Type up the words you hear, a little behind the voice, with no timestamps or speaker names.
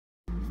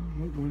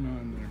What went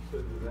on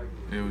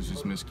there? It was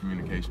just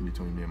miscommunication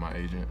between me and my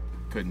agent.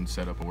 Couldn't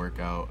set up a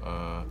workout.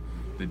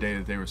 The day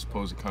that they were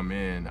supposed to come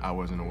in, I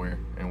wasn't aware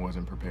and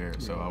wasn't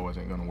prepared, so I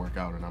wasn't going to work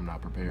out, and I'm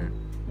not prepared.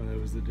 Well, that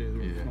was the day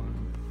they were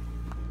flying.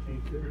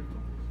 Okay.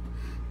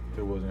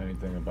 There wasn't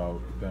anything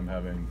about them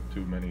having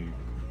too many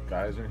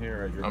guys in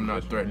here at your I'm not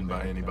position or threatened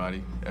by anything like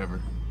anybody,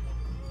 ever.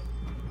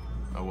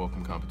 I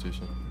welcome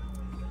competition. that?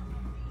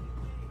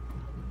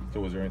 So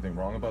was there anything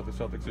wrong about the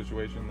Celtics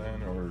situation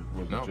then, or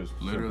was No, it just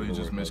literally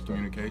simply just the work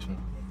miscommunication.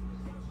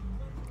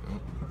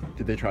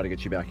 Did they try to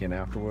get you back in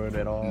afterward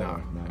at all? No,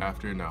 or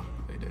after, no,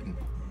 they didn't.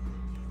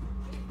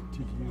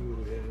 Did you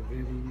have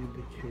any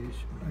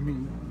indication? I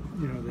mean,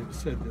 you know, they've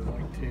said they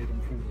liked Tatum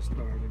from the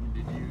start. I mean,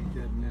 did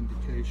you get an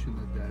indication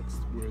that that's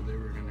where they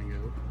were going to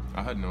go?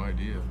 I had no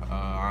idea.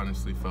 I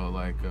honestly felt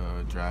like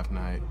draft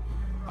night,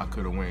 I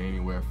could have went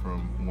anywhere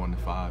from 1 to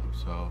 5.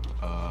 So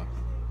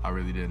I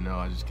really didn't know.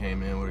 I just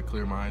came in with a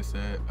clear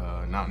mindset,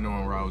 not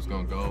knowing where I was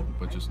going to go,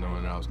 but just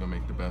knowing that I was going to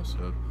make the best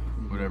of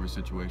whatever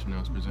situation I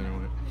was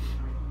presented with.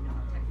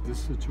 This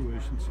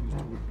situation seems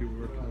to be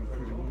working out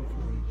pretty well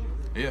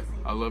for you. Yeah,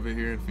 I love it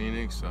here in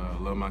Phoenix. I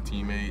love my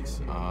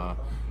teammates.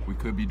 We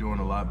could be doing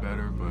a lot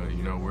better, but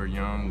you know, we're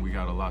young, we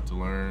got a lot to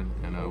learn,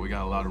 and we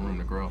got a lot of room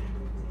to grow.